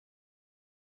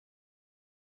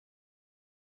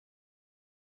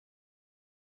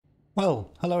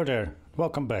Well, hello there.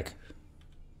 Welcome back.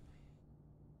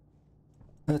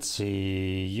 Let's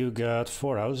see. You got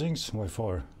 4 housings? Why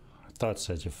 4? I thought it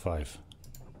said you 5.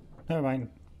 Never mind.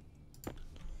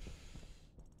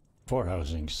 4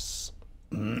 housings.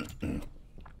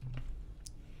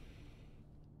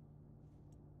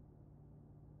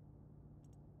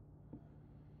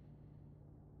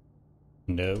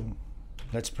 No.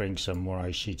 Let's bring some more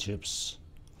IC chips.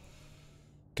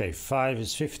 Okay, 5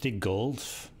 is 50 gold.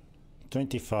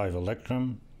 25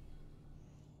 electrum.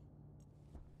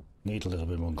 Need a little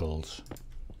bit more gold.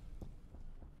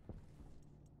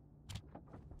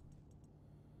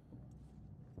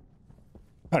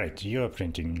 Alright, you are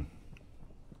printing.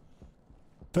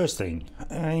 First thing,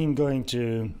 I'm going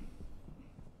to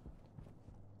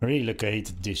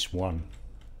relocate this one.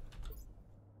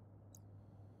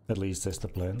 At least that's the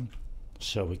plan.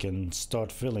 So we can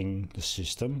start filling the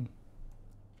system.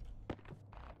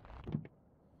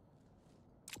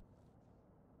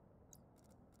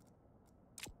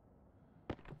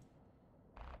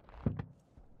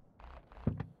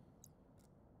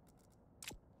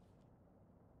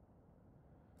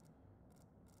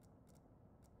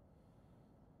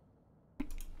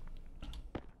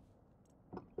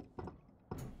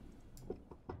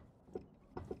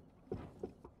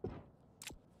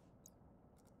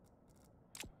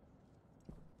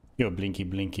 You're blinky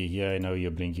blinky. Yeah, I know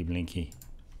you're blinky blinky.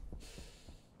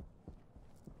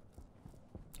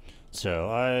 So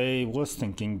I was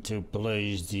thinking to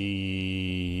place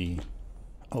the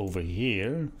over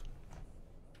here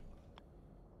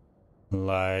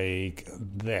like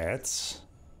that.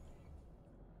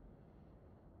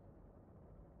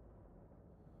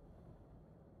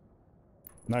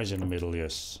 Nice in the middle,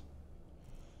 yes.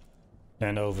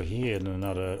 And over here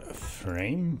another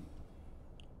frame.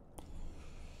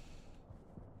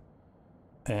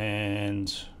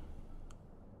 And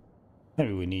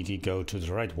maybe we need to go to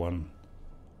the right one.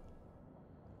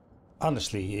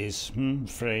 Honestly, is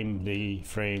frame the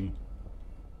frame.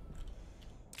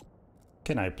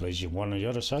 Can I place you one on the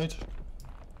other side?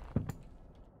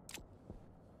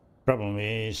 Problem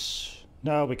is,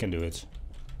 no, we can do it.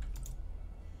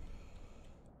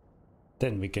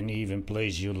 Then we can even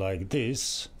place you like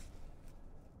this.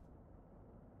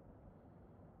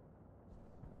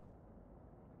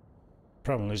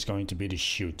 Problem is going to be the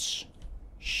chutes.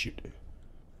 Shoot.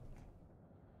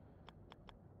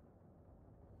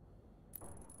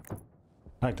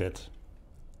 Like that.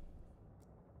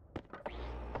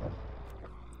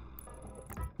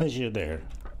 Place you there.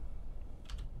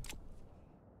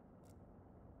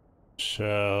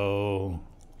 So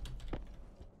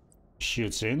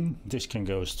shoots in. This can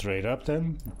go straight up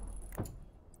then.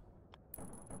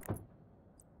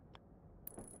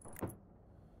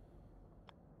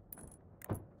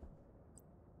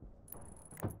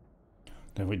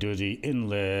 Then we do the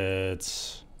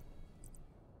inlets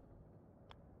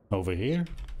over here.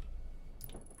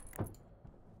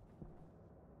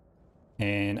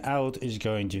 And out is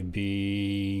going to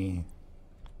be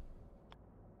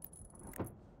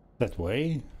that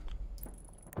way.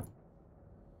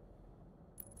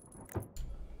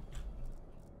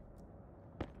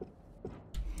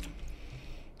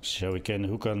 So we can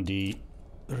hook on the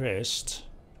rest.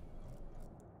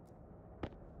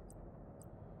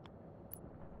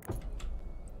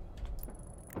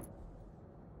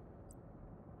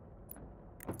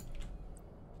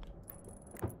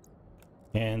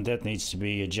 And that needs to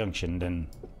be a junction then.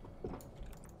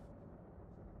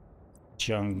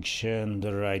 Junction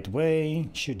the right way.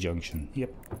 Shoot junction.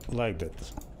 Yep, like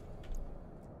that.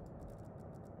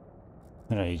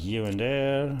 Alright, you in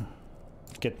there.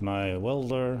 Get my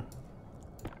welder.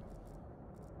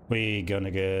 We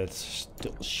gonna get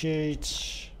steel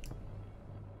sheets.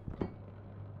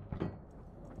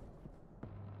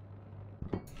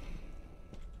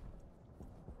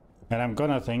 And I'm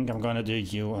gonna do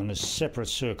you on a separate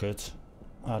circuit,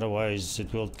 otherwise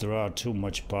it will draw too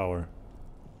much power.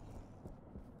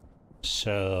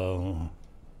 So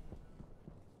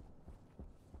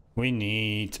we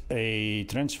need a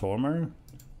transformer.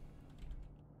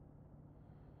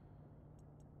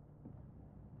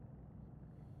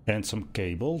 And some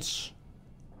cables.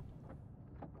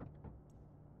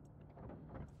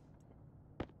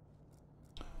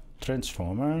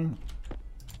 Transformer.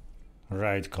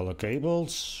 Right color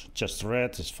cables. Just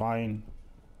red is fine.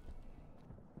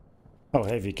 Oh,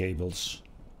 heavy cables.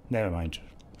 Never mind.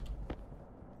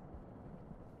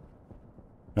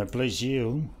 I place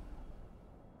you.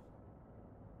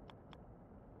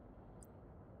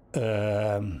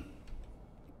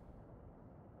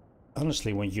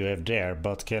 Honestly, when you have there,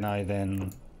 but can I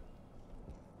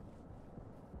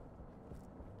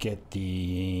get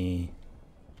the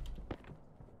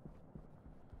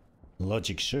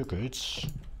logic circuits.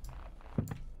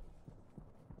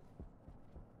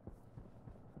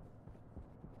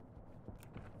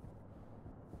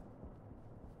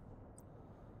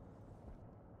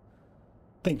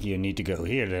 I think you need to go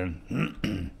here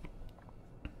then.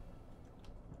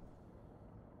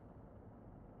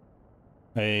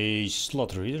 A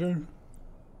slot reader.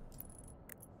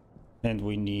 And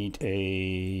we need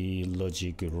a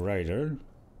logic writer.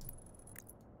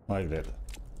 Like that.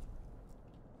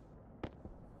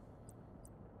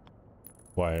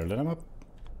 Wire them up.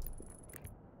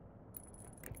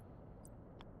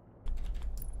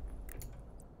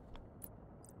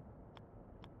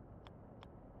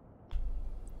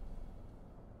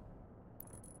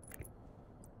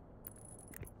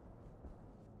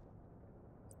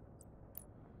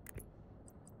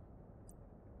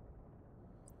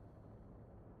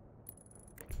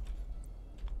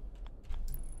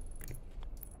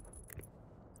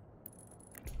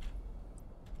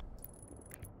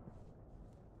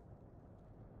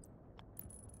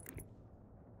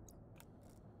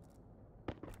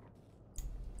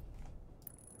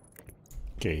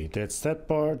 Okay, that's that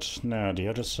part. Now the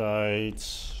other side.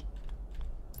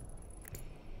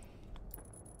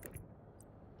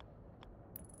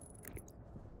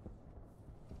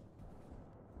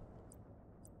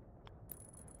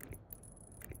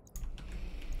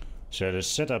 So the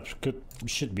setup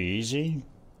should be easy.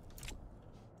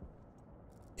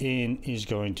 In is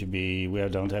going to be, we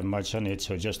don't have much on it,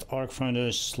 so just arc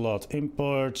furnace, slot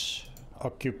import,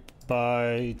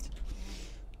 occupied.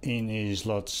 In is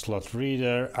slot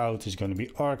reader, out is going to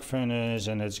be arc furnace,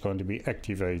 and it's going to be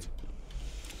activate.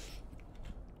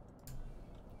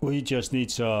 We just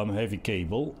need some heavy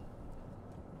cable.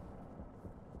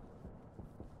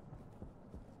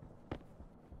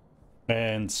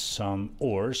 And some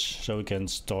ores, so we can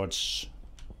start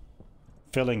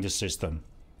filling the system.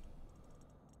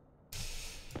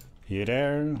 Here,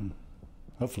 there.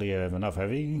 Hopefully I have enough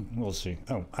heavy. We'll see.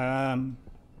 Oh,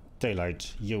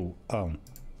 daylight, you on.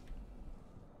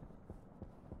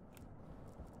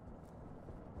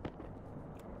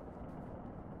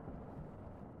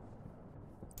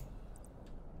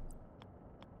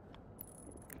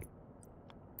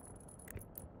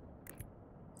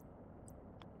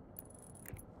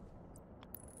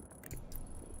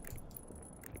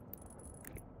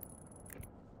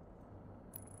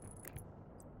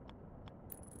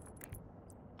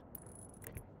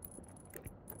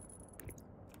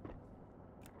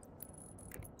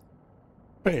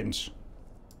 Pins.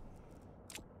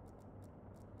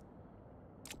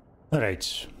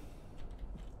 Alright.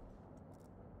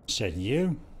 Set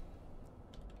you.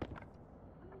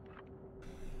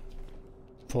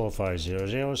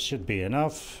 4500 should be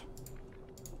enough.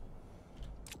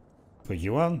 Put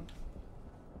you on.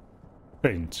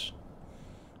 Print.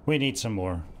 We need some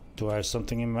more. Do I have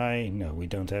something in my... No, we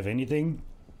don't have anything.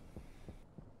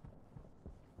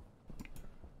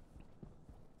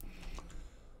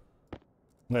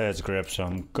 Let's grab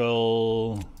some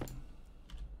coal,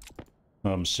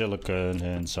 some silicon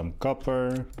and some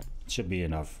copper. Should be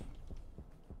enough.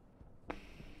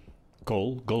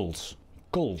 Coal, golds.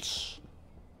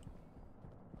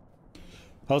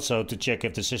 Also, to check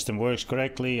if the system works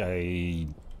correctly, I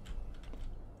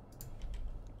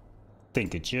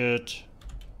think it should.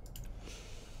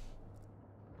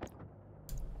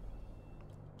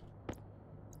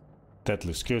 That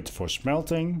looks good for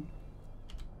smelting.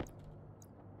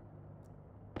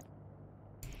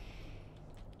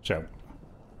 So,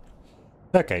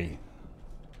 okay,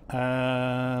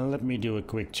 let me do a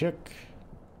quick check.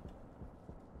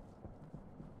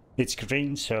 It's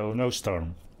green, so no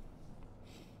storm.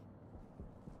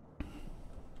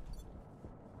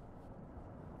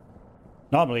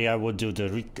 Normally I would do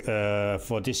the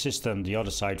for this system the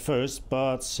other side first,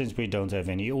 but since we don't have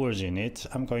any ores in it,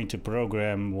 I'm going to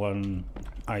program one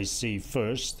IC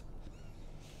first.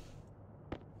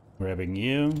 Grabbing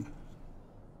you.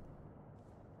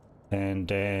 And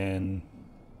then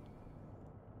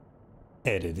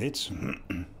edit it.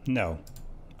 No,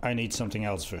 I need something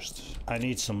else first. I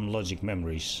need some logic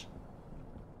memories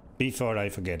before I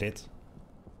forget it.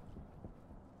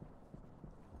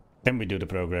 Then we do the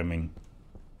programming.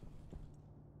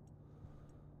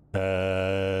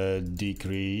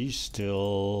 Decrease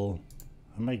till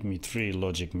make me 3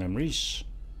 logic memories.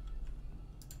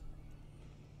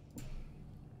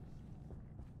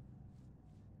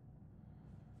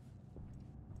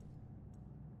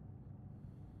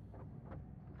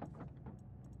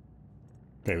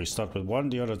 Okay, we start with 1,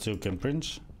 the other 2 can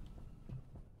print.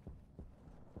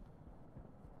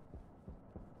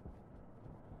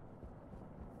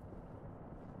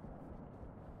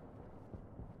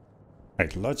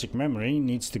 Right, logic memory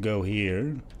needs to go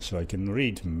here, so I can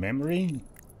read memory.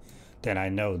 Then I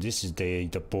know this is the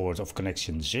port of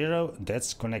connection 0,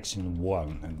 that's connection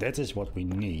 1, and that is what we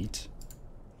need.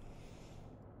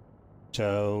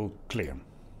 So, clear.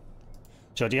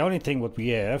 So the only thing what we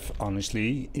have,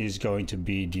 honestly, is going to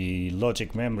be the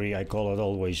logic memory. I call it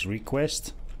always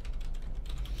request.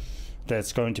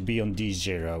 That's going to be on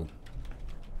D0.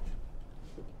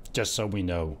 Just so we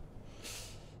know.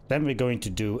 Then we're going to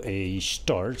do a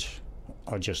start,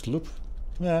 or just loop.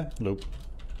 Yeah, loop.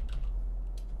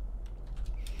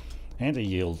 And a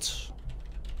yield.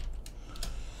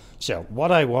 So what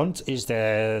I want is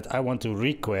that I want to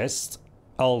request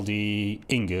all the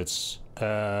ingots,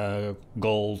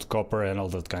 gold, copper and all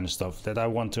that kind of stuff that I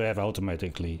want to have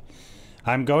automatically.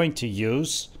 I'm going to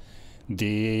use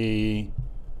the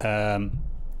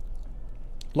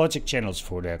logic channels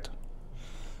for that.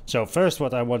 So first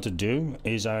what I want to do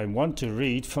is I want to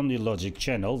read from the logic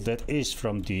channel that is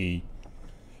from the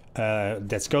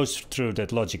that goes through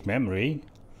that logic memory.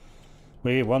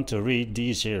 We want to read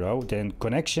D0, then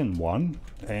connection 1,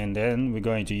 and then we're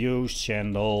going to use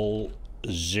channel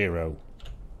 0.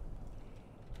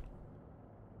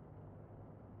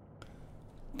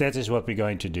 That is what we're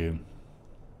going to do.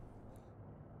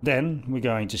 Then we're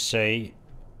going to say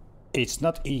it's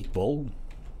not equal.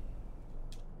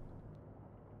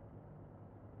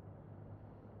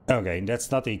 Okay,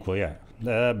 that's not equal, yeah.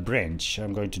 Branch,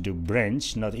 I'm going to do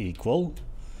branch not equal,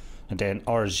 and then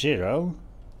R0.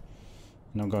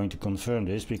 And I'm going to confirm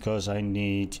this because I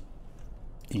need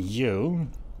you.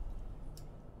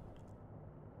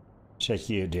 Set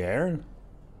you there.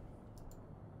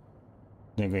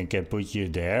 Then we can put you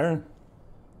there.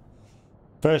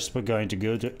 First we're going to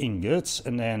go to ingots,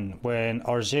 and then when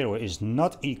R0 is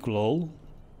not equal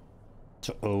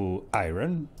to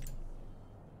iron,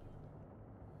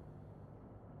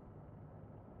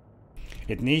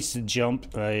 it needs to jump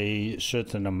a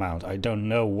certain amount. I don't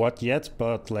know what yet,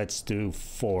 but let's do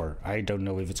 4. I don't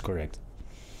know if it's correct.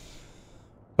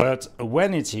 But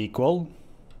when it's equal,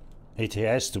 it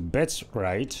has to batch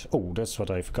write. Oh, that's what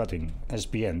I've got in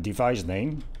SBN device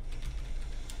name.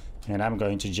 And I'm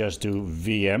going to just do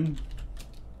VM.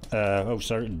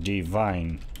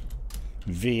 Divine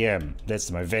VM.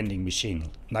 That's my vending machine.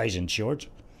 Nice and short.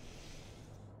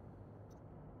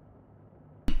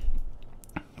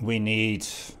 We need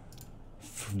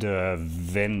the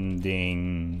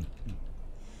vending,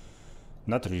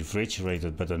 not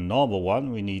refrigerated, but a normal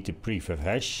one. We need the prefab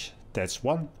hash. That's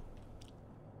one.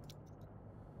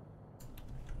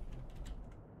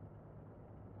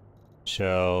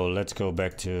 So let's go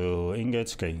back to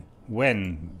ingots. Okay,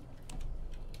 when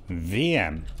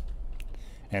VM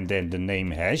and then the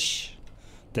name hash,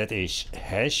 that is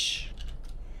hash.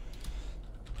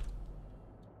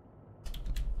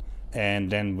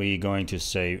 And then we're going to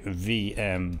say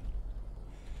VM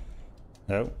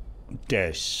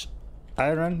dash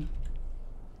iron.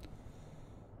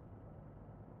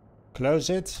 Close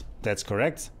it. That's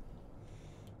correct.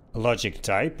 Logic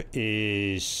type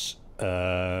is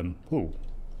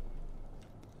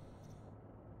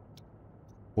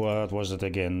what was it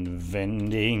again?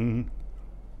 Vending.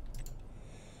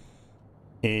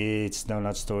 It's no,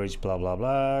 not storage. Blah blah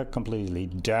blah. Completely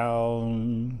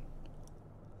down.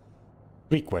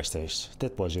 Requesters,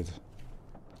 that was it.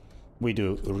 We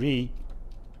do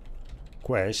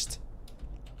request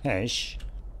hash,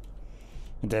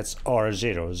 and that's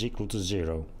R0 is equal to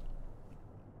 0.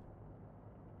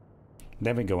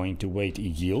 Then we're going to wait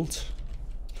yield.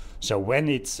 So when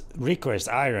it's request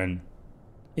iron,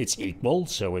 it's equal,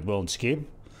 so it won't skip.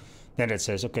 Then it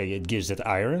says, okay, it gives it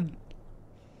iron.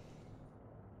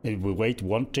 It will wait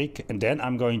 1 tick, and then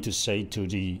I'm going to say to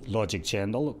the logic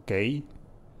channel, okay,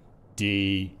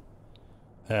 the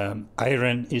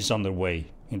iron is on the way.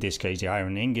 In this case, the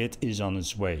iron ingot is on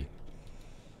its way.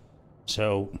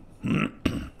 So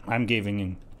I'm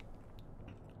going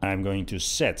to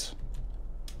set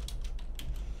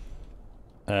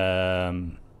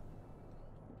that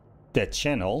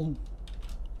channel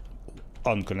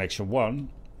on connection 1.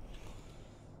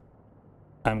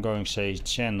 I'm going to say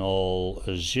channel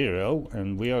 0,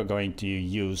 and we are going to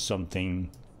use something.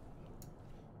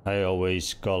 I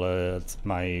always call it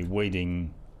my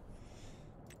waiting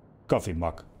coffee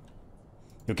mug.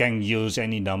 You can use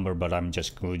any number, but I'm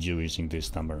just good using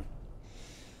this number.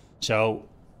 So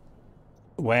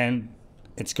when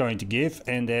it's going to give,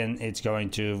 and then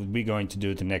we're going to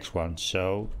do the next one.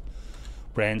 So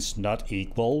branch not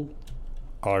equal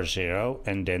R0,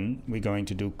 and then we're going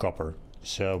to do copper.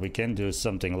 So we can do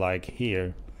something like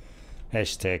here,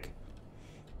 hashtag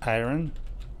iron.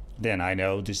 Then I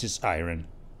know this is iron.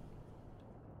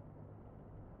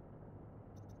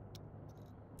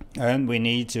 And we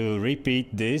need to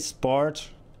repeat this part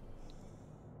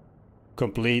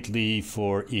completely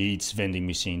for each vending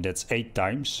machine. That's 8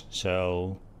 times,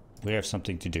 so we have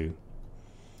something to do.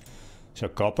 So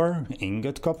copper,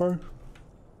 ingot copper.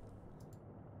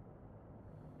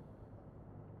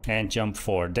 And jump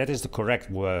 4. That is the correct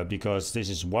word, because this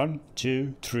is 1,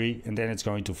 2, 3, and then it's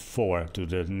going to 4 to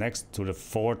the next, to the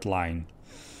 4th line.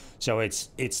 So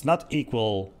it's not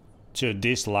equal to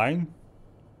this line.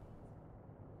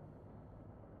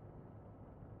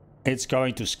 It's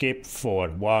going to skip 4.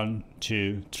 1,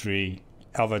 2, 3.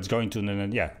 Oh, it's going to,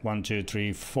 yeah, 1, 2,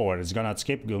 3, 4. It's gonna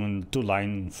skip going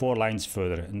 4 lines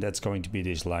further, and that's going to be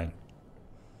this line.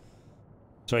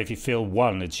 So if you fill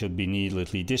 1, it should be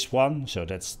immediately this one, so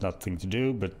that's nothing to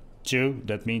do. But 2,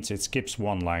 that means it skips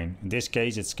 1 line. In this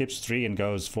case, it skips 3 and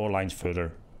goes 4 lines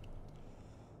further.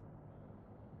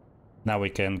 Now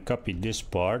we can copy this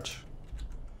part.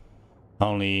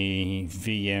 Only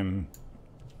VM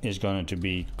is going to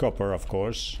be copper, of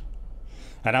course.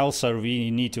 And also we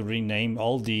need to rename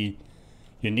all the...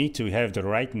 You need to have the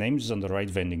right names on the right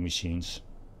vending machines.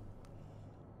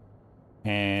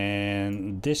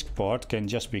 And this part can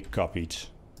just be copied.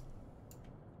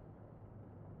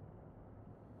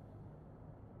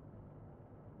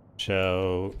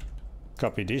 So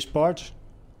copy this part.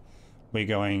 We're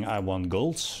going, I want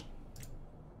golds.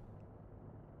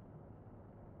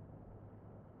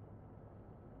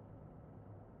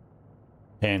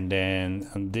 And then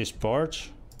on this part.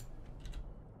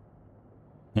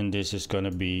 And this is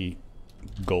gonna be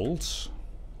golds.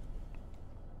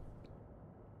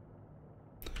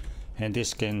 And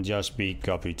this can just be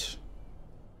copied.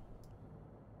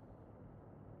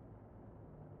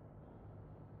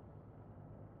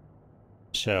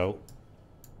 So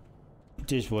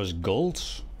this was gold.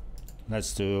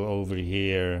 Let's do over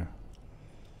here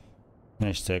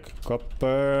hashtag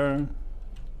copper.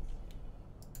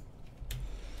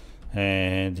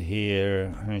 And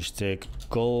here hashtag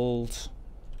gold.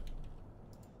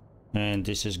 And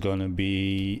this is gonna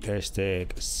be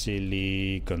hashtag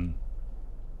silicon.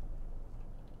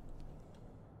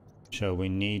 So we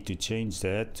need to change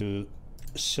that to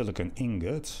silicon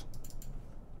ingot.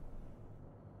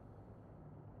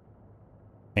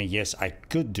 And yes, I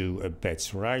could do a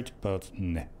batch right, but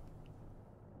nah.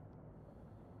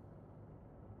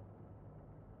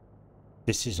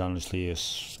 This is honestly a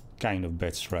kind of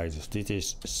batch right. This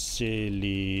is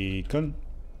silicon.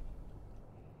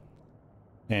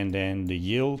 And then the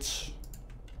yield.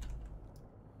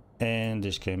 And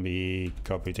this can be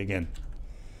copied again.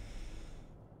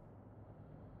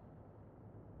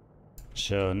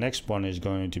 So next one is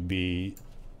going to be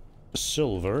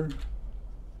silver.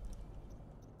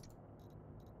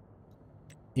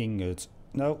 Ingot,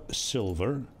 no,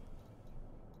 silver.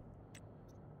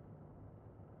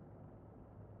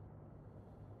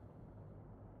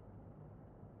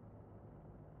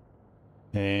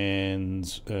 And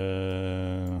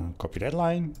copy that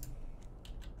line.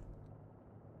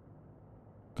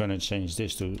 Gonna change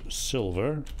this to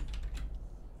silver.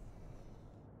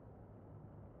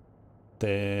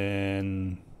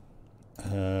 Then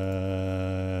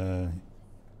oh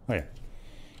yeah,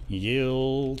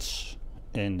 yield,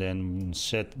 and then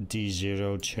set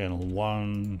D0 channel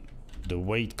 1, the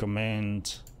wait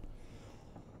command.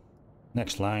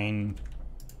 Next line,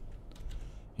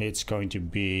 it's going to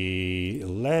be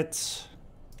let.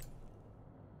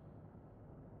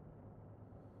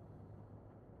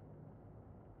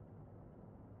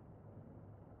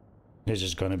 This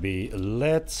is going to be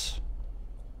let.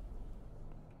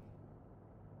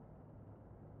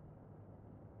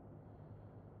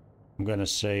 I'm gonna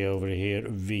say over here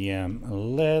VM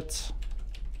let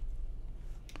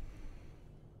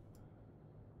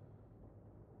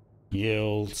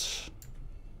yield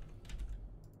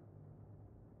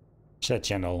set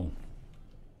channel.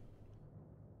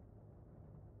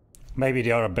 Maybe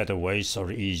there are better ways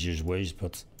or easier ways,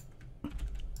 but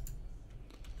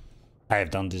I have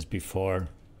done this before.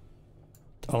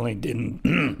 Only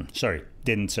didn't sorry,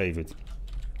 didn't save it.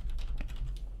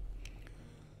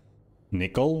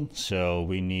 Nickel, so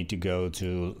we need to go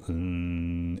to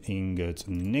ingot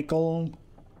nickel.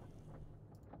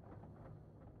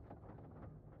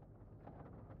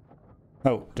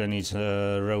 Oh, there needs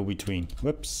a row between.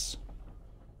 Whoops.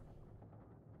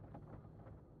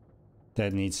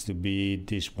 That needs to be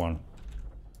this one.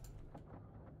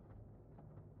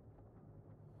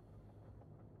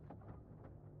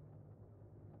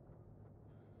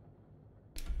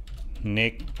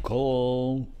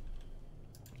 Nickel.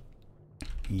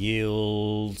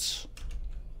 Yields,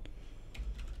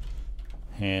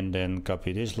 and then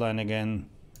copy this line again.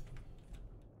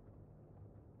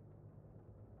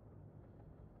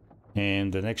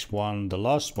 And the next one, the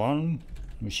last one,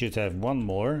 we should have one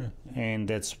more, and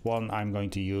that's one I'm going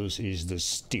to use is the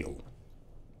steel.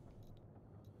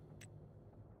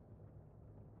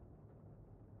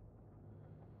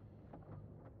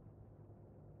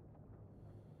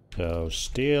 So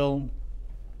steel,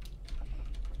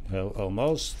 oh,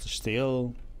 almost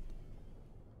steel.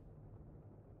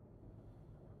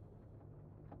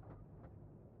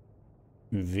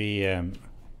 VM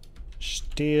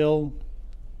steel.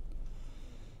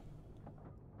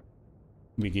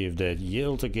 We give that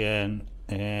yield again,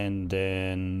 and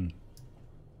then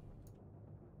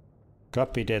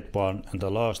copy that one, and the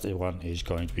last one is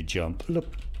going to be jump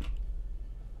loop.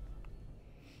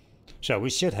 So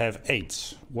we should have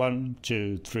 8. 1,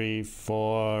 2, 3,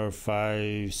 4,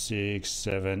 5, 6,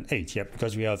 7, 8. Yeah,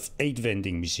 because we have 8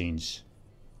 vending machines.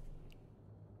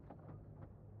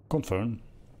 Confirm.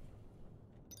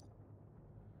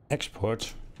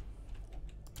 Export.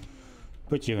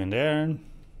 Put you in there.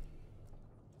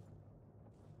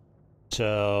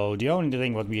 So the only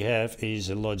thing what we have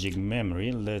is a logic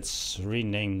memory. Let's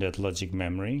rename that logic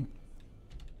memory.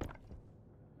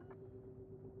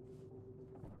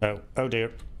 Oh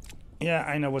dear. Yeah,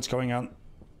 I know what's going on.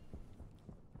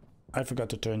 I forgot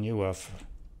to turn you off.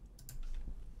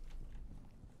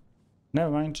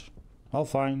 Never mind. All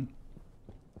fine.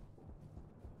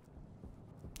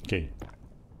 Okay.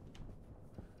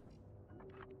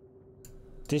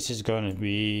 This is gonna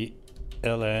be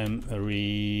LM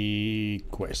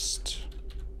request.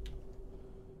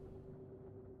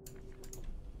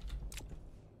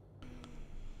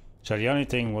 So the only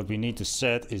thing what we need to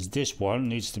set is this one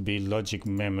needs to be logic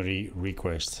memory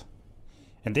request.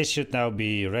 And this should now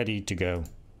be ready to go.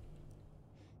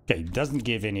 Okay, doesn't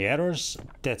give any errors.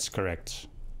 That's correct.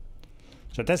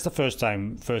 So that's the first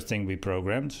thing we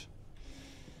programmed.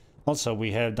 Also,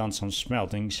 we have done some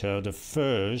smelting. So the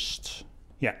first,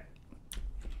 yeah,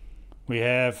 we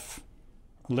have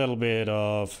a little bit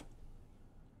of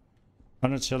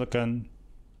 100 silicon,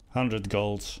 100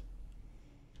 gold.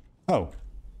 Oh,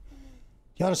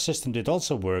 the other system did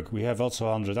also work. We have also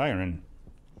 100 iron.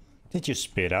 Did you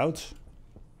spit out?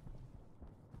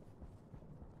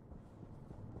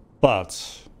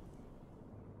 But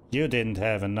you didn't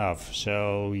have enough,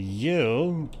 so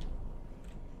you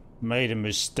made a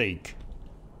mistake.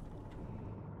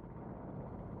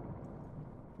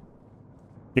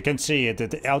 You can see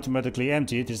it automatically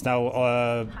emptied. It's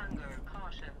now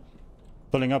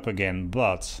pulling up again,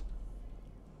 but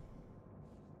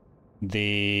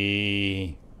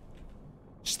the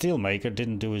steelmaker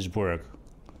didn't do his work.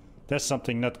 There's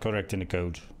something not correct in the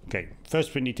code. Okay,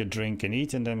 first we need to drink and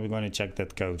eat, and then we're going to check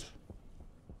that code.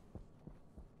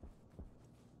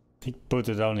 He put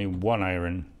it only 1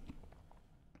 iron.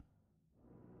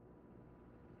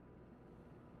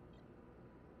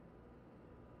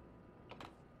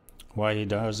 Why he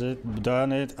does it,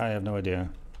 done it, I have no idea.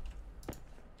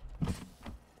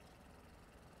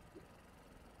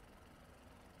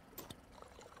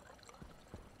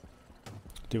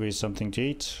 Do we have something to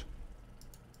eat?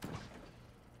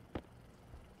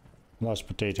 Last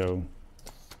potato.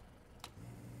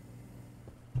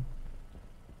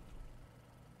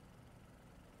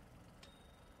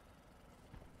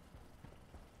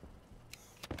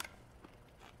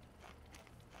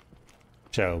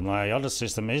 So my other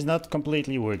system is not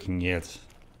completely working yet.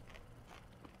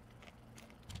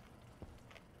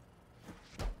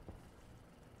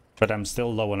 But I'm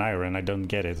still low on iron, I don't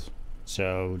get it.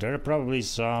 So there are probably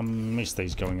some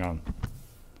mistakes going on.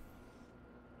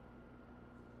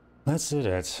 Let's do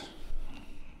that.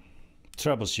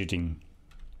 Troubleshooting.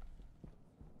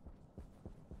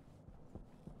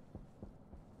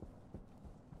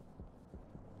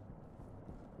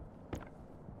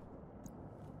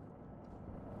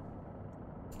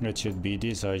 It should be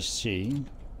this IC.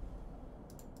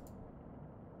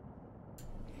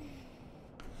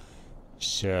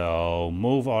 So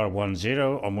move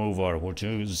R10 or move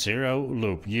R20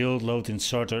 loop. Yield load in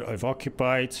sorter if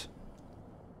occupied.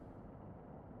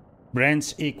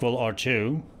 Branch equal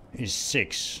R2 is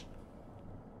 6.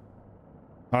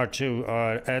 R2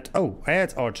 are add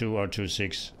R2 R2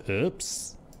 6.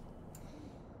 Oops.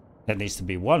 That needs to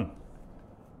be 1.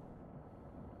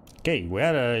 Okay, we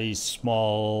had a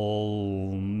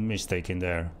small mistake in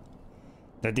there.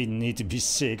 That didn't need to be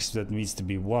 6, that needs to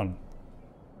be 1.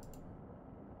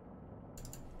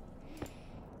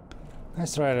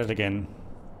 Let's try that again.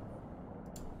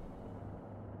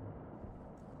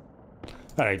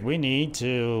 Alright, we need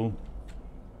to...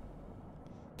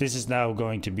 This is now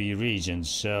going to be regions,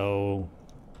 so...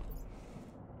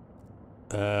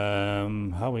 how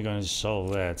are we going to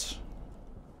solve that?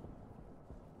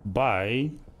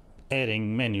 By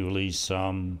adding manually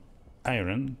some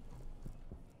iron.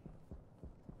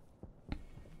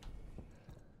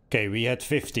 Okay, we had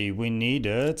 50. We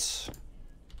needed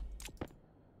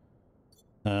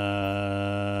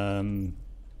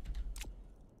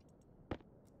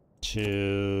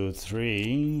 2,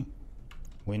 3.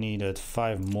 We needed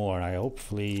 5 more. I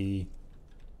hopefully.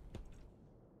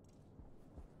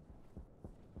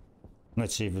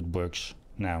 Let's see if it works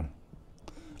now.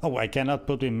 Oh, I cannot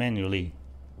put it manually.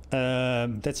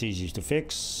 That's easy to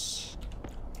fix.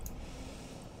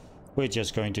 We're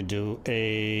just going to do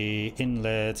a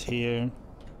inlet here.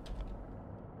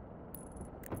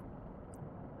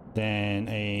 Then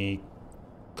a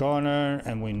corner,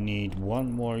 and we need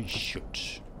one more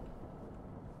chute.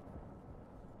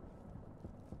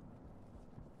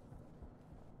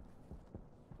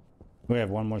 We have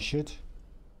one more chute.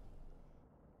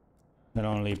 And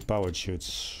only powered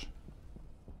chutes.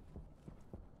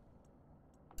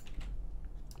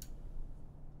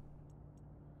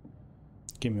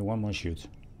 Give me one more chute.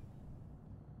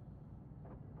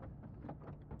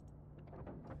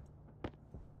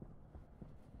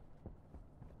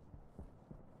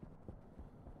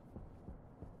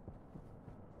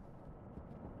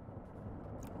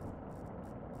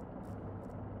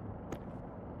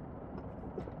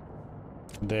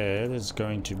 There is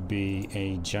going to be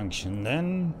a junction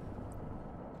then.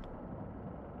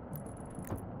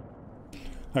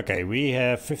 Okay, we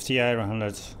have 50 iron,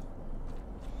 100.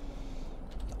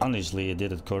 Honestly, I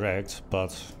did it correct,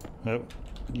 but oh,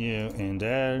 you in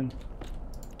there.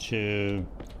 2,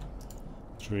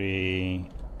 3.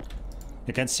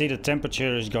 You can see the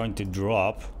temperature is going to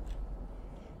drop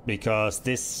because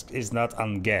this is not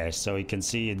ungassed, so you can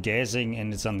see it gassing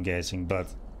and it's ungassing, but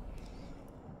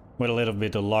with a little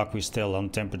bit of luck we're still on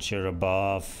temperature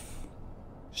above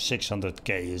 600k,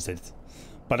 is it?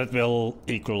 But it will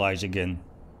equalize again.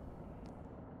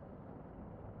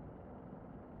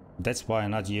 That's why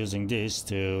I'm not using this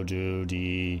to do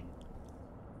the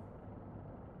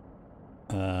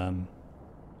okay,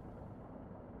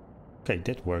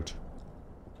 that worked.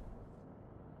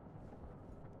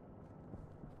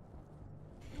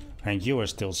 And you are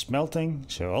still smelting,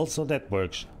 so also that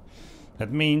works.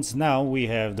 That means now we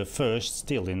have the first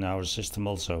steel in our system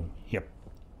also. Yep.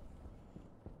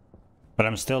 But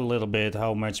I'm still a little bit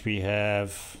how much we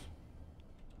have.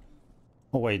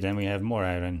 Oh wait, then we have more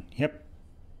iron. Yep.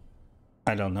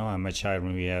 I don't know how much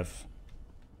iron we have.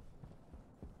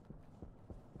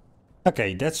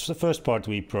 Okay, that's the first part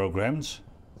we programmed.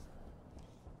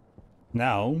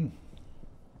 Now,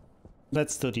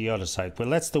 let's do the other side. But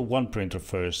let's do one printer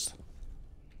first.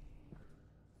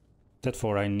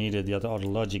 Therefore, I needed the other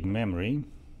logic memory.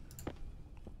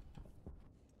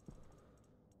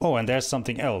 Oh, and there's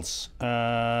something else.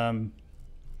 I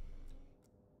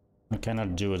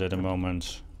cannot do it at the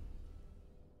moment.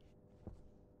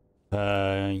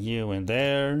 You in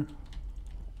there.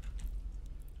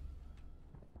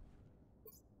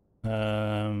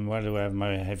 Where do I have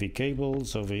my heavy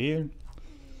cables? Over here.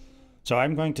 So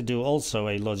I'm going to do also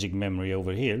a logic memory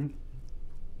over here.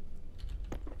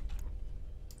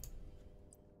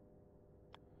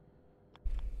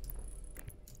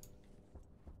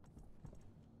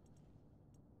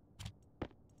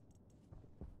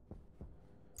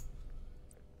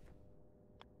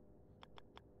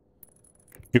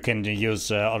 You can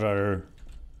use other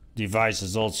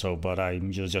devices also, but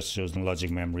I'm just using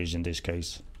logic memories in this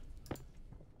case.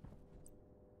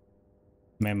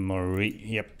 Memory,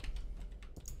 yep.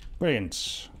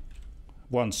 Brilliant.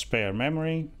 One spare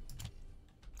memory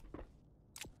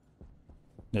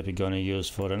that we're gonna use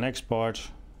for the next part.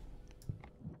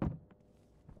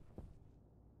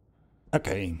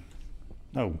 Okay.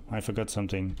 Oh, I forgot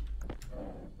something.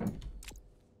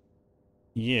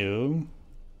 You...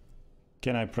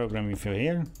 Can I program you for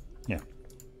here? Yeah.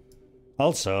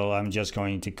 Also, I'm just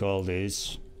going to call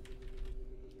this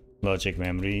logic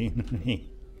memory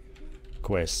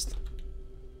quest.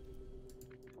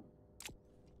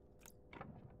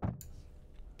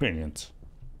 Brilliant.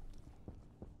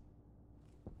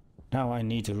 Now I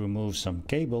need to remove some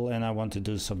cable and I want to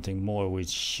do something more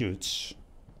with chutes.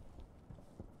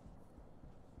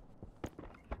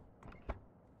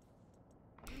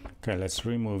 Okay, let's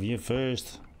remove you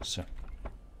first. So.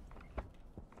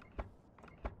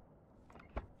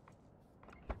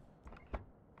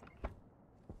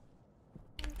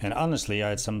 And honestly, I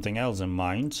had something else in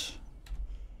mind.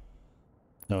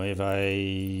 So if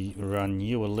I run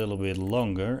you a little bit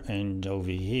longer, and over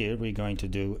here we're going to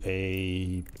do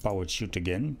a powered chute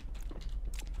again.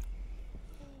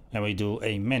 And we do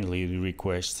a manually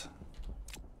request.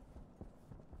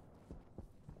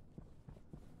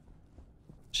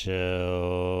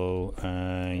 So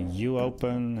you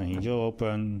open and you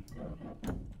open.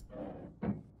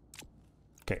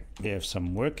 Okay, we have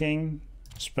some working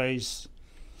space.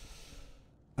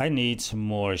 I need some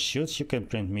more chutes. You can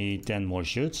print me 10 more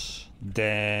chutes.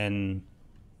 Then,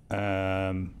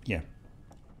 yeah,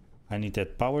 I need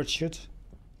that powered chute.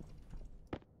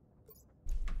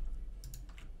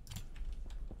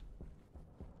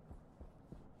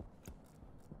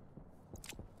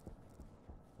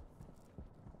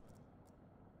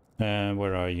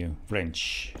 Where are you?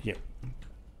 Wrench. Yep.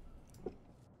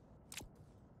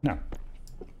 No.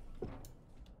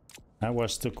 That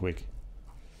was too quick.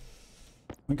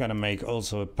 We're gonna make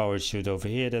also a power chute over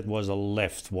here. That was a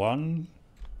left one.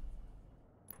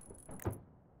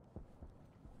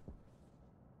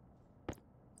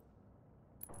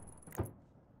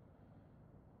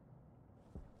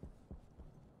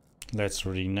 Let's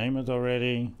rename it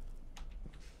already.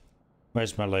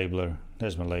 Where's my labeler?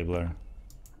 There's my labeler.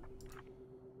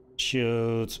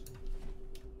 Chute.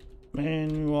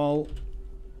 Manual.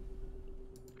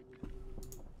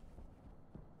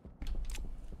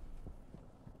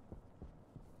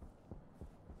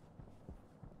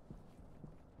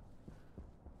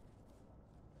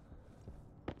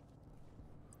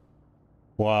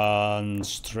 One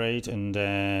straight and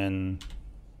then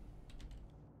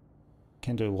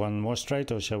can do one more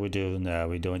straight, or shall we do? No,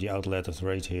 we're doing the outlet of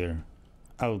right here.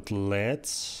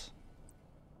 Outlets.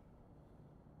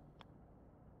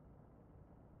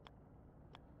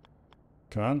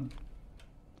 Come on.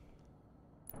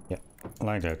 Yeah,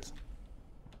 like that.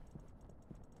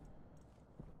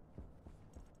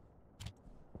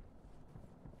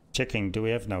 Checking, do we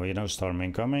have? No, no storm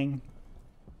incoming.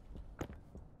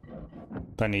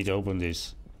 I need to open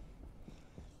this.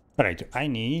 Alright, I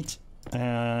need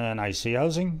an IC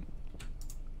housing.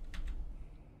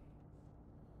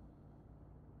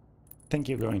 Think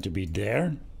you're going to be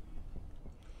there.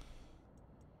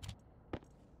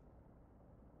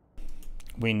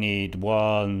 We need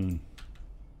one.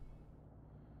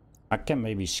 I can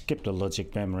maybe skip the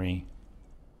logic memory.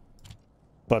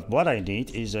 But what I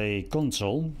need is a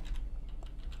console.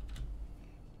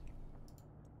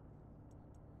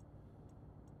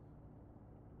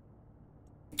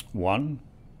 One.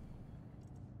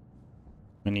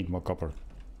 I need more copper.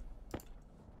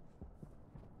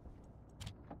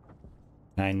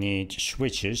 I need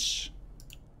switches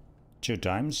 2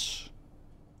 times.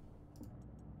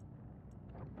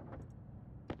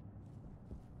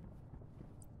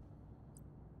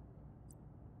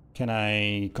 Can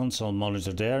I console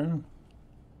monitor there?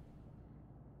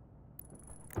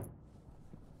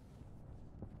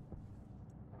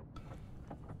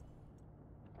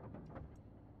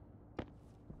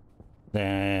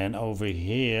 Then over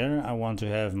here I want to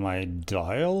have my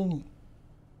dial.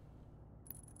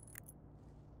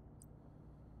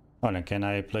 Oh, now can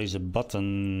I place a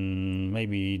button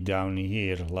maybe down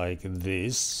here like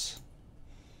this?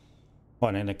 Oh,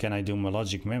 and then can I do my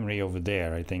logic memory over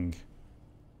there, I think.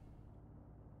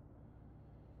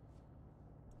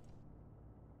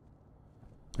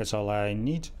 That's all I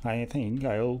need, I think.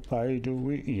 I hope I do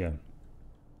it. Yeah.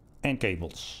 And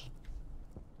cables.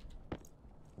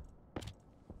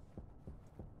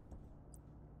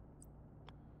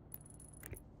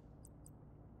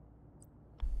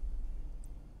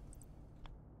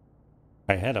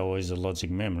 I had always a logic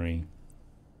memory.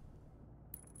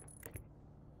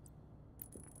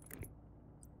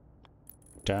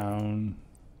 Down.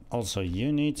 Also,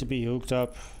 you need to be hooked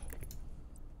up.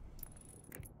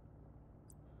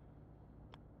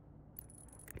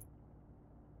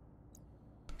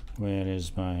 Where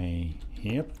is my...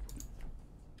 Yep.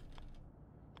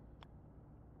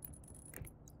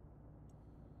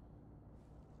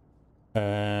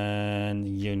 And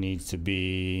you need to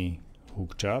be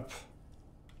hooked up.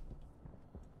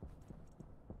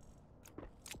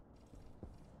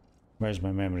 Where's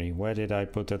my memory? Where did I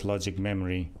put that logic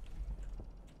memory?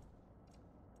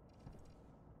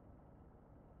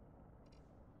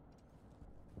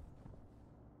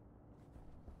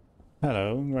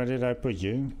 Hello, where did I put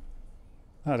you?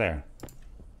 Oh, there.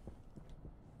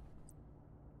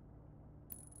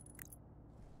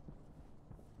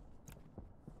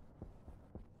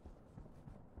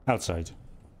 Outside.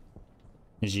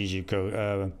 It's easy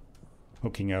go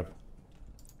hooking up.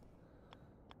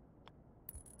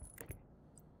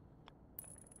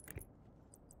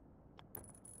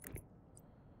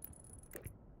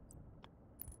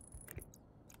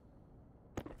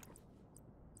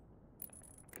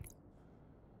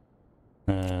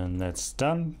 And that's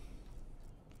done.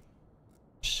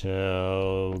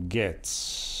 So get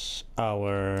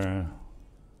our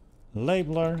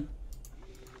labeler.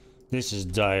 This is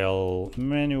dial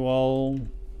manual.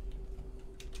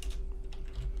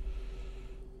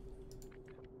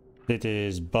 It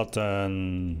is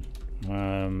button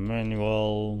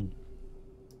manual.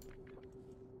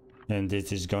 And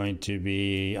this is going to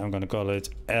be, I'm going to call it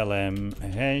LM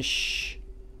hash.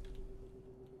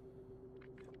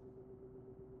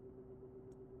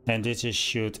 And this is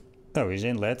shoot, oh, is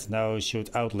inlet, now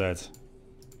shoot outlet.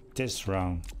 This is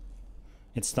wrong.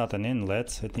 It's not an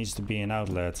inlet, it needs to be an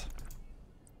outlet.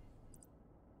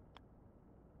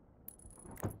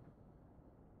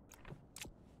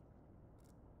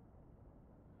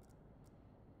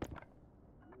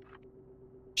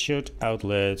 Shoot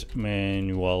outlet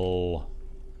manual.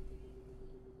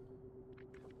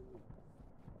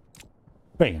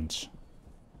 Paint.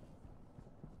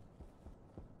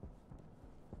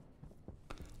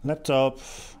 Laptop.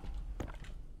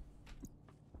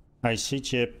 IC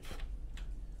chip.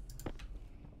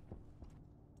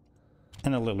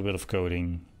 And a little bit of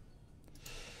coding.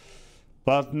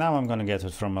 But now I'm gonna get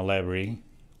it from a library.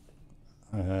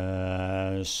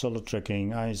 Solid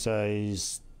tracking,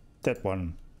 ISIs, that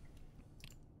one.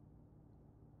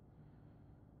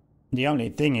 The only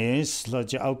thing is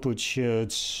that your output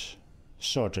should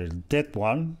sorted. That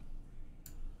one.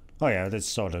 Oh yeah, that's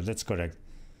sorted, that's correct.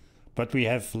 But we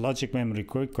have logic memory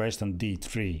request on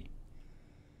D3.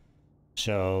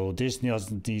 So this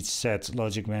doesn't need set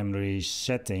logic memory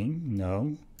setting.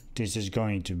 No, this is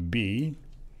going to be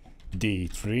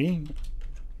D3.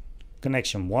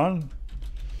 Connection 1.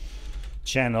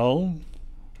 Channel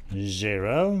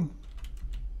 0,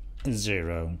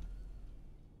 0.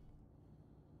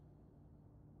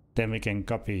 Then we can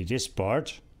copy this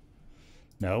part.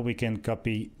 No, we can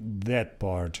copy that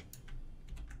part.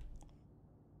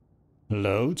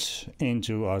 Load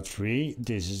into R3.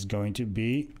 This is going to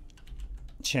be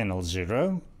channel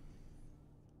 0.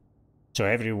 So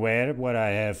everywhere where I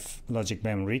have logic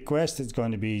memory request, it's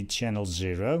going to be channel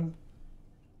 0.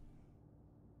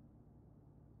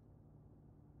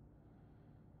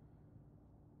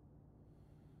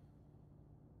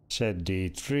 Set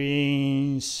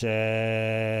D3,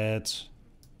 set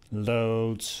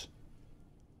load.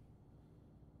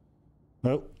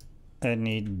 Oh, I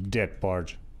need that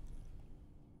part.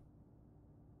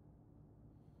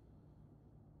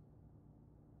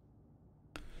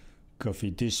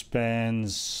 Coffee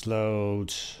dispense,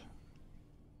 load.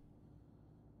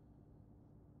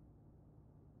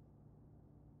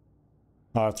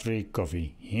 R3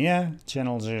 coffee. Yeah,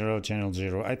 channel 0, channel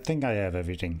 0. I think I have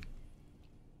everything.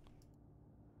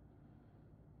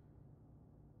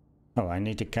 Oh, I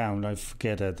need to count. I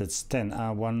forget that. It's 10.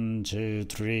 1, 2,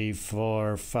 3,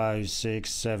 4, 5, 6,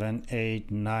 7,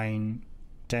 8, 9,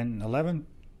 10, 11.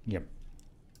 Yep.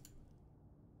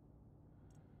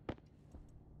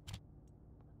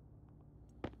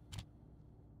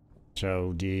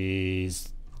 So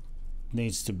this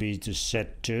needs to be to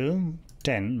set to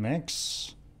 10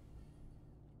 max.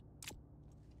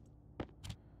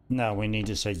 Now we need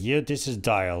to say here, this is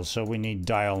dial. So we need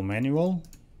dial manual.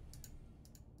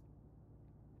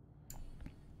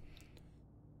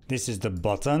 This is the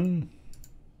button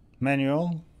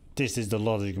manual. This is the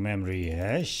logic memory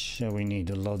hash. So we need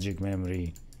the logic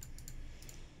memory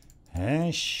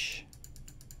hash.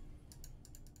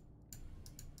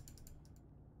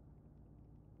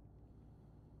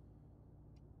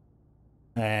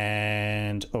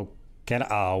 And oh,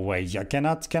 wait, I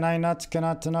cannot, can I not,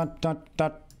 cannot,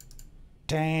 not.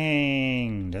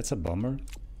 Dang, that's a bummer.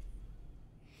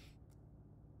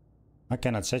 I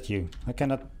cannot set you. I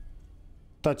cannot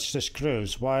touch the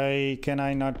screws. Why can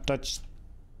I not touch?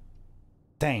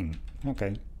 Dang.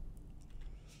 Okay.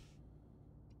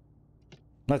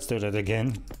 Let's do that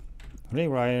again.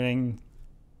 Rewiring.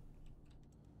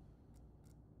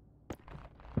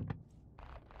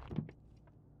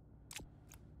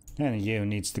 And U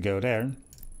needs to go there.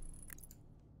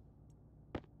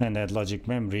 And that logic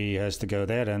memory has to go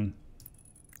there then.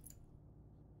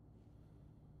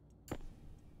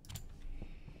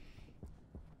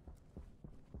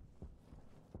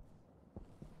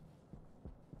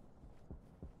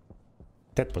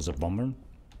 That was a bummer.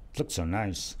 It looks so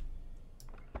nice.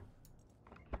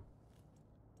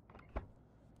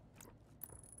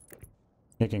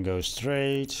 You can go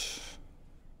straight.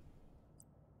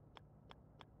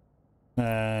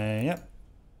 Yep.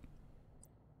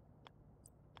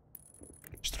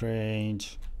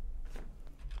 Straight.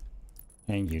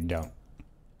 And you don't.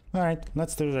 Alright,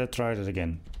 let's do that, try it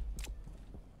again.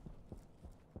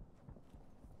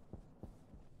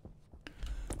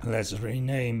 Let's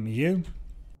rename you.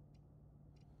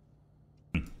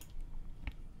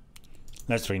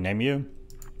 Let's rename you.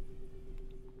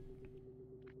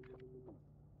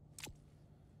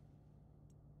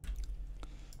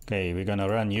 Okay, we're gonna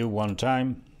run you one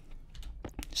time.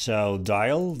 So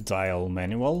dial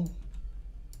manual.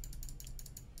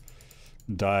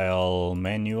 Dial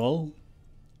manual.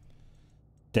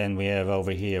 Then we have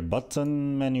over here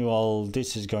button manual.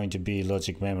 This is going to be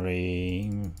logic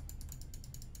memory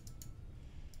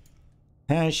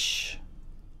hash.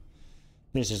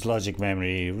 This is logic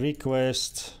memory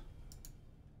request.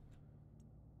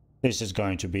 This is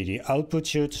going to be the output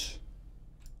chute.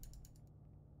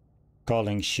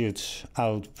 Calling chute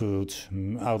output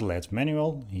outlet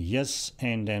manual. Yes,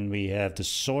 and then we have the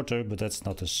sorter, but that's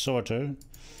not a sorter.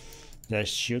 That's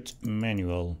chute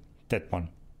manual. That one.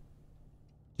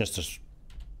 Just a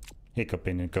hiccup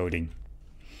in the coding.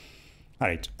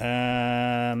 Alright,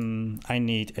 I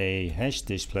need a hash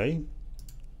display.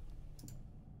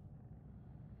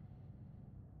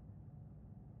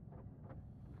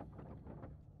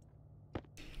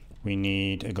 We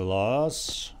need a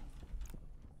glass.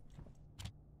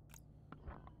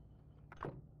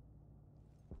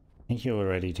 I think you're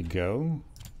ready to go.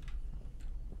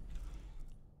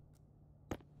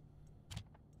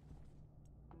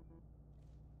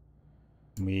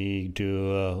 We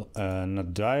do a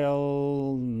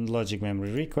dial logic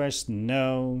memory request.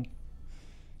 No.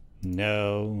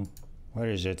 No. Where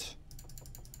is it?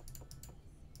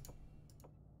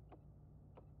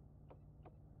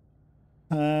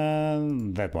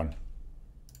 That one.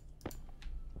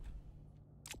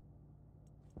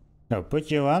 No,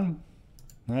 put you on.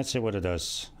 Let's see what it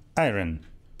does. Iron,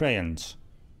 brilliant.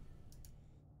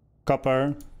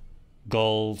 Copper,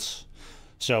 gold.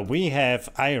 So we have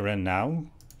iron now.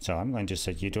 So I'm going to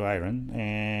set you to iron.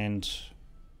 And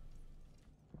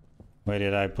where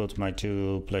did I put my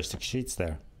 2 plastic sheets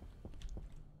there?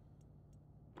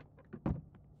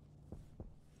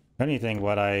 Anything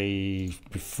what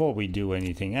before we do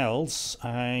anything else,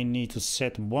 I need to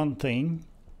set one thing.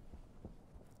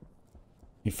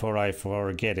 Before I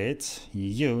forget it,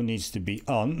 you needs to be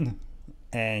on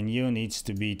and you needs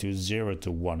to be to 0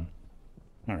 to 1.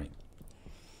 All right.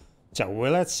 So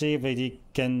well, let's see if we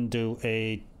can do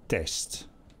a test.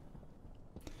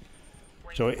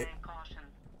 So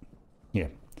yeah.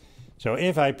 So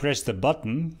if I press the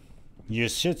button, you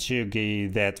should see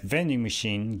that vending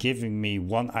machine giving me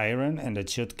 1 iron and it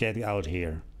should get out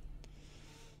here.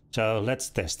 So let's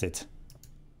test it.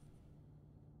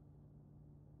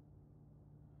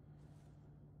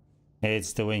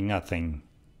 It's doing nothing.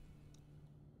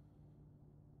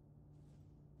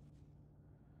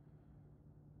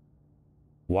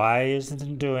 Why isn't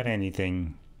it doing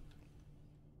anything?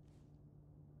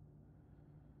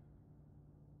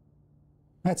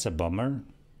 That's a bummer.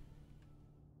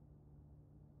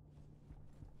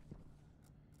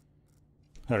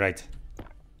 Alright,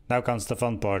 now comes the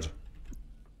fun part.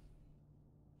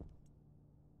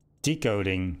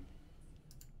 Decoding.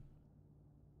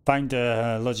 Find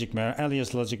the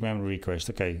alias logic memory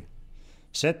request. Okay.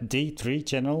 Set D3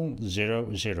 channel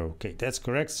 0, 0. Okay, that's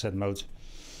correct. Set mode.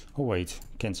 Oh wait,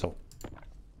 cancel.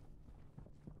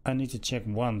 I need to check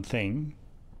one thing.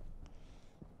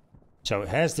 So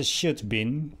has the chute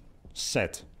been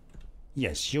set?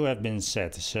 Yes, you have been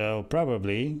set. So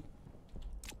probably...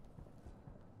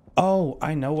 Oh,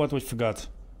 I know what we forgot.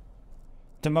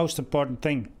 The most important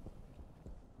thing.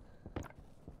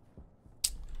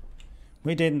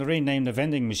 We didn't rename the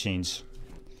vending machines.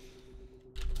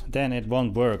 Then it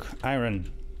won't work.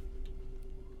 Iron.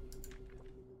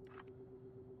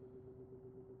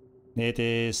 It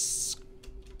is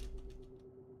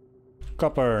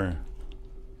copper.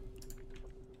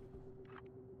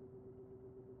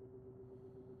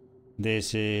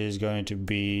 This is going to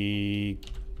be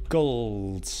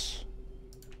gold.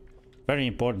 Very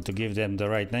important to give them the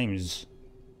right names.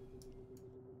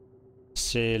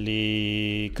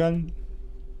 Silicon.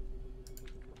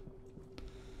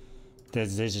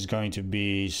 This is going to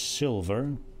be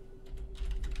silver.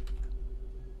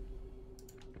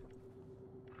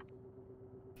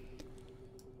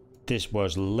 This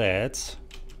was lead.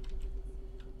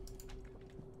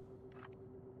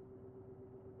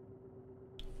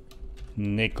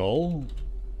 Nickel.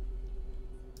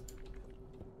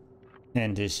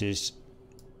 And this is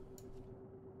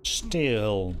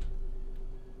steel.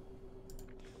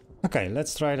 Okay,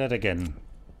 let's try that again.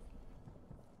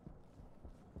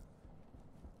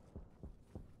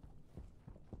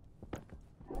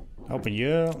 Open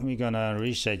you, we're gonna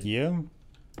reset you.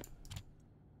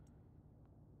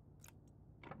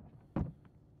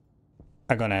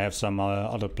 I'm gonna have some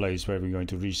other place where we're going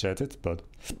to reset it, but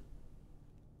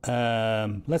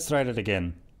let's try that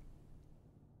again.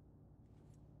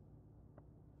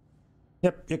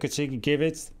 Yep, you can see give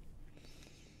it.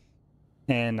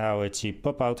 And now it's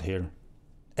pop out here.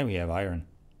 And we have iron.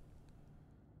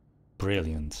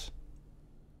 Brilliant.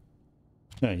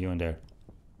 Yeah, you in there.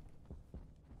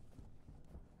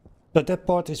 But that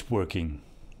part is working.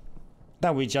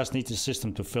 Now we just need the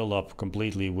system to fill up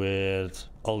completely with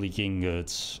all the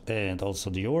ingots and also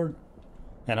the ore.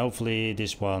 And hopefully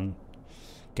this one...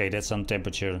 Okay, that's on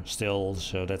temperature still,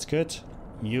 so that's good.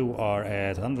 You are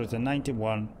at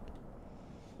 191.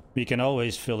 We can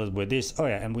always fill it with this. Oh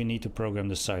yeah, and we need to program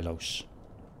the silos.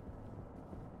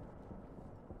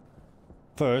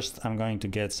 First, I'm going to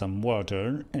get some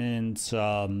water and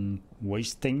some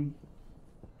wasting.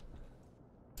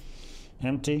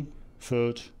 Empty.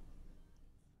 Food.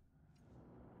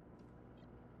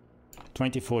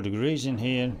 24 degrees in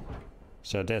here.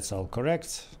 So that's all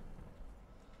correct.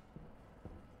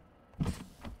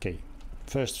 Okay.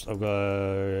 First,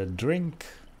 drink.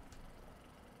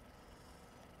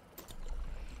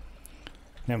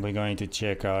 Then we're going to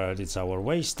check out it's our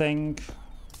waste tank.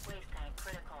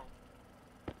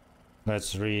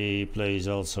 Let's replace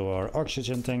also our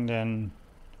oxygen tank then.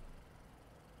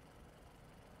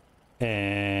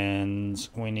 And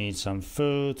we need some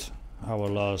food. Our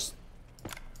last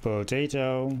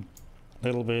potato.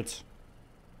 Little bit.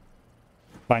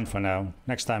 Fine for now.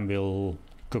 Next time we'll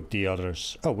cook the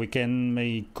others. Oh, we can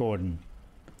make corn.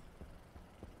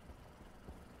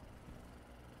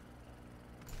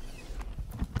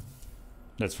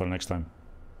 That's for next time.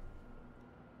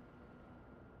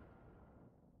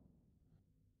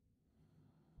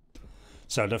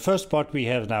 So the first part we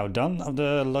have now done of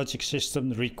the logic system,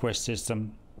 the request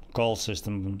system, call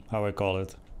system, how I call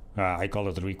it. I call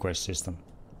it the request system.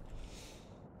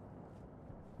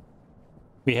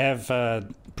 We have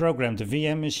programmed the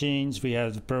VM machines, we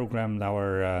have programmed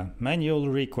our manual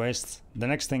request. The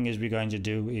next thing is we're going to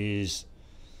do is,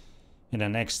 in the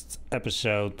next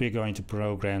episode, we're going to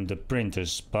program the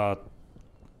printers. But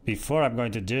before I'm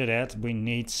going to do that, we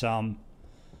need some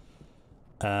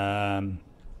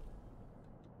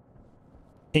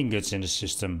ingots in the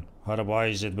system,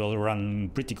 otherwise it will run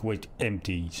pretty quick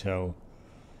empty. So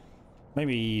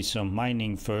maybe some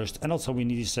mining first, and also we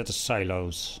need to set the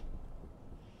silos,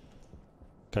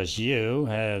 because you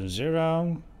have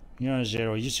 0, you have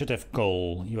 0, you should have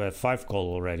coal, you have 5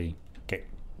 coal already. Okay,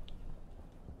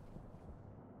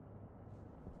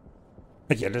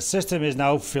 but yeah, the system is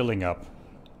now filling up,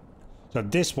 so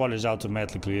this one is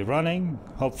automatically running.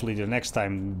 Hopefully the next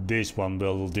time this one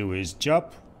will do its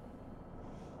job.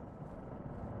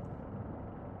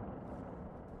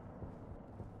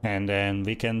 And then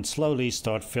we can slowly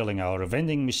start filling our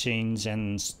vending machines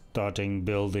and starting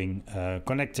building,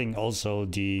 connecting also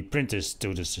the printers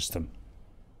to the system.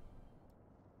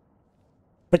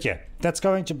 But yeah, that's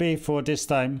going to be for this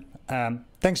time.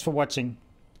 Thanks for watching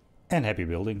and happy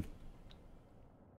building.